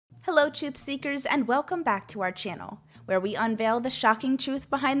Hello truth seekers, and welcome back to our channel, where we unveil the shocking truth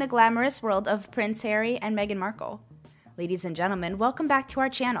behind the glamorous world of Prince Harry and Meghan Markle. Ladies and gentlemen, welcome back to our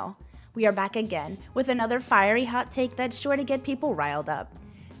channel. We are back again with another fiery hot take that's sure to get people riled up.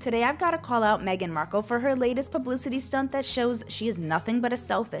 Today I've got to call out Meghan Markle for her latest publicity stunt that shows she is nothing but a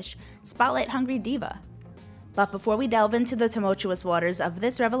selfish, spotlight-hungry diva. But before we delve into the tumultuous waters of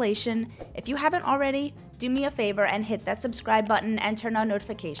this revelation, if you haven't already, do me a favor and hit that subscribe button and turn on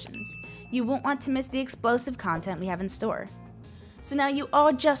notifications. You won't want to miss the explosive content we have in store. So now you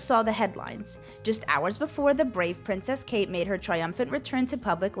all just saw the headlines. Just hours before the brave Princess Kate made her triumphant return to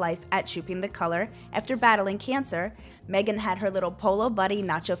public life at Chooping the Color after battling cancer, Meghan had her little polo buddy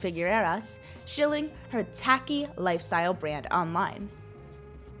Nacho Figueras shilling her tacky lifestyle brand online,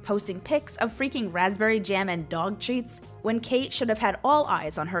 posting pics of freaking raspberry jam and dog treats when Kate should have had all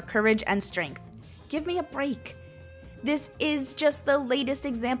eyes on her courage and strength. Give me a break. This is just the latest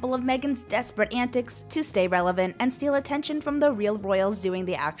example of Meghan's desperate antics to stay relevant and steal attention from the real royals doing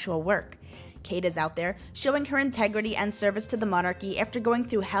the actual work. Kate is out there showing her integrity and service to the monarchy after going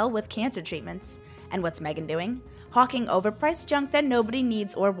through hell with cancer treatments. And what's Meghan doing? Hawking overpriced junk that nobody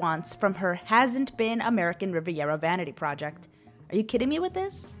needs or wants from her hasn't been American Riviera vanity project. Are you kidding me with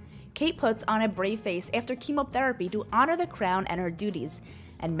this? Kate puts on a brave face after chemotherapy to honor the crown and her duties,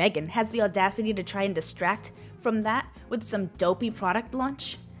 and Meghan has the audacity to try and distract from that with some dopey product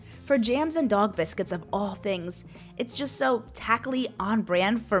launch? For jams and dog biscuits of all things, it's just so tackily on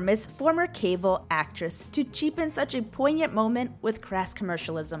brand for Miss former cable actress to cheapen such a poignant moment with crass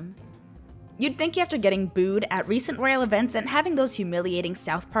commercialism. You'd think after getting booed at recent royal events and having those humiliating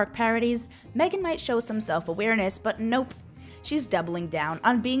South Park parodies, Meghan might show some self-awareness, but nope. She's doubling down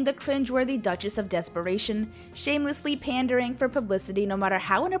on being the cringeworthy Duchess of Desperation, shamelessly pandering for publicity no matter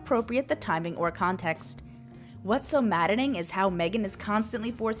how inappropriate the timing or context. What's so maddening is how Meghan is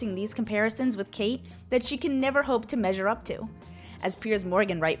constantly forcing these comparisons with Kate that she can never hope to measure up to. As Piers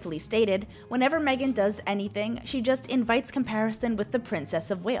rightfully stated, whenever Meghan does anything, she just invites comparison with the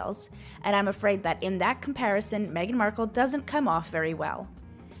Princess of Wales, and I'm afraid that in that comparison, Meghan Markle doesn't come off very well.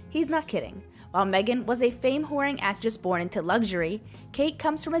 He's not kidding. While Meghan was a fame-whoring actress born into luxury, Kate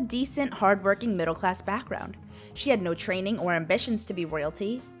comes from a decent, hard-working middle-class background. She had no training or ambitions to be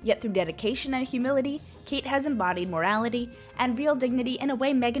royalty, yet through dedication and humility, Kate has embodied morality and real dignity in a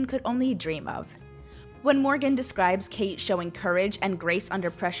way Meghan could only dream of. When Morgan describes Kate showing courage and grace under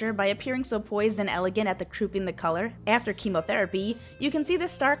pressure by appearing so poised and elegant at the Chooping the Color after chemotherapy, you can see the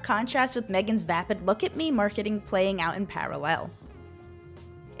stark contrast with Meghan's vapid look-at-me marketing playing out in parallel.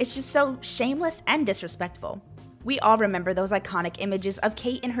 It's just so shameless and disrespectful. We all remember those iconic images of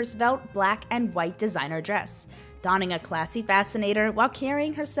Kate in her svelte black and white designer dress, donning a classy fascinator while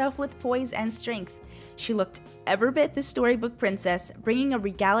carrying herself with poise and strength. She looked every bit the storybook princess, bringing a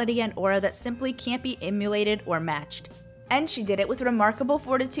regality and aura that simply can't be emulated or matched. And she did it with remarkable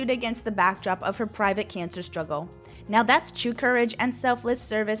fortitude against the backdrop of her private cancer struggle. Now that's true courage and selfless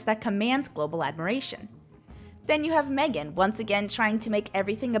service that commands global admiration. Then you have Meghan, once again trying to make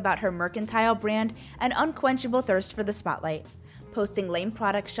everything about her mercantile brand an unquenchable thirst for the spotlight. Posting lame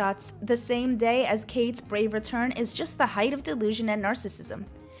product shots the same day as Kate's brave return is just the height of delusion and narcissism.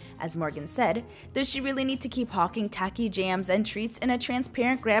 As Morgan said, does she really need to keep hawking tacky jams and treats in a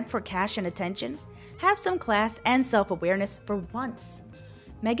transparent grab for cash and attention? Have some class and self-awareness for once.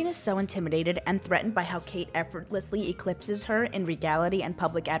 Meghan is so intimidated and threatened by how Kate effortlessly eclipses her in regality and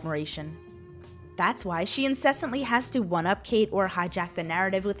public admiration. That's why she incessantly has to one-up Kate or hijack the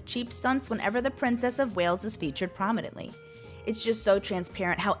narrative with cheap stunts whenever the Princess of Wales is featured prominently. It's just so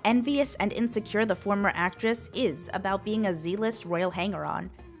transparent how envious and insecure the former actress is about being a Z-list royal hanger-on.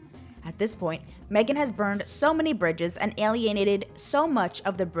 At this point, Meghan has burned so many bridges and alienated so much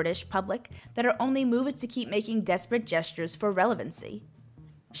of the British public that her only move is to keep making desperate gestures for relevancy.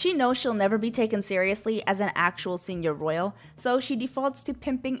 She knows she'll never be taken seriously as an actual senior royal, so she defaults to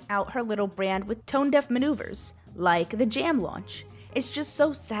pimping out her little brand with tone-deaf maneuvers, like the jam launch. It's just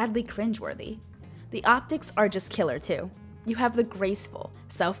so sadly cringeworthy. The optics are just killer too. You have the graceful,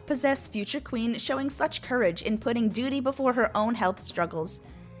 self-possessed future queen showing such courage in putting duty before her own health struggles.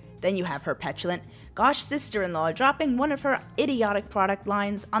 Then you have her petulant, gosh sister-in-law dropping one of her idiotic product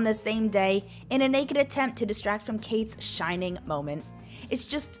lines on the same day in a naked attempt to distract from Kate's shining moment. It's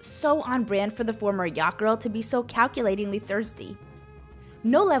just so on brand for the former yacht girl to be so calculatingly thirsty.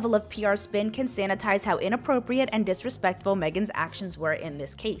 No level of PR spin can sanitize how inappropriate and disrespectful Meghan's actions were in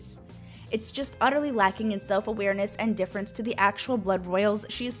this case. It's just utterly lacking in self-awareness and deference to the actual blood royals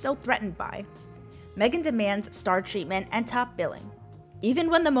she is so threatened by. Meghan demands star treatment and top billing. Even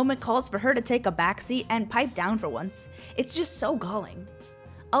when the moment calls for her to take a backseat and pipe down for once, it's just so galling.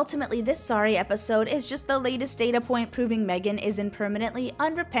 Ultimately, this sorry episode is just the latest data point proving Meghan is in permanently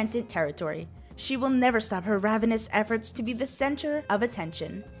unrepentant territory. She will never stop her ravenous efforts to be the center of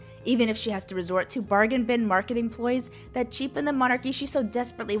attention, even if she has to resort to bargain bin marketing ploys that cheapen the monarchy she so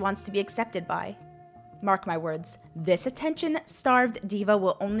desperately wants to be accepted by. Mark my words, this attention-starved diva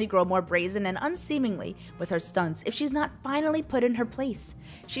will only grow more brazen and unseemly with her stunts if she's not finally put in her place.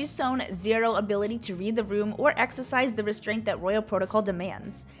 She's shown zero ability to read the room or exercise the restraint that royal protocol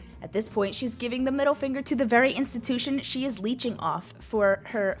demands. At this point, she's giving the middle finger to the very institution she is leeching off for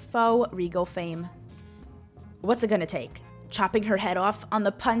her faux regal fame. What's it gonna take? Chopping her head off on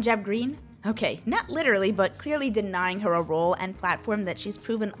the Punjab Green? Okay, not literally, but clearly denying her a role and platform that she's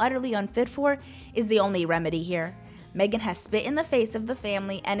proven utterly unfit for is the only remedy here. Meghan has spit in the face of the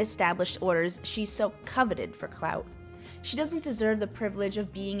family and established orders she's so coveted for clout. She doesn't deserve the privilege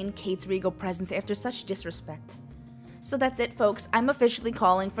of being in Kate's regal presence after such disrespect. So that's it, folks. I'm officially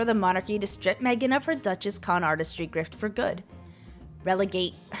calling for the monarchy to strip Meghan of her Duchess con artistry grift for good.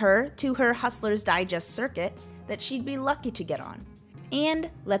 Relegate her to her Hustler's Digest circuit that she'd be lucky to get on. And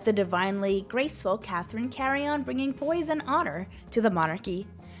let the divinely graceful Catherine carry on bringing poise and honor to the monarchy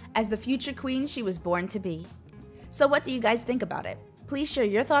as the future queen she was born to be. So what do you guys think about it? Please share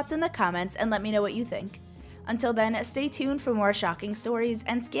your thoughts in the comments and let me know what you think. Until then, stay tuned for more shocking stories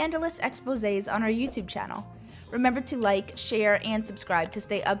and scandalous exposés on our YouTube channel. Remember to like, share, and subscribe to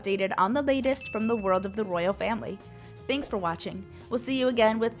stay updated on the latest from the world of the royal family. Thanks for watching. We'll see you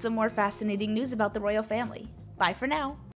again with some more fascinating news about the royal family. Bye for now.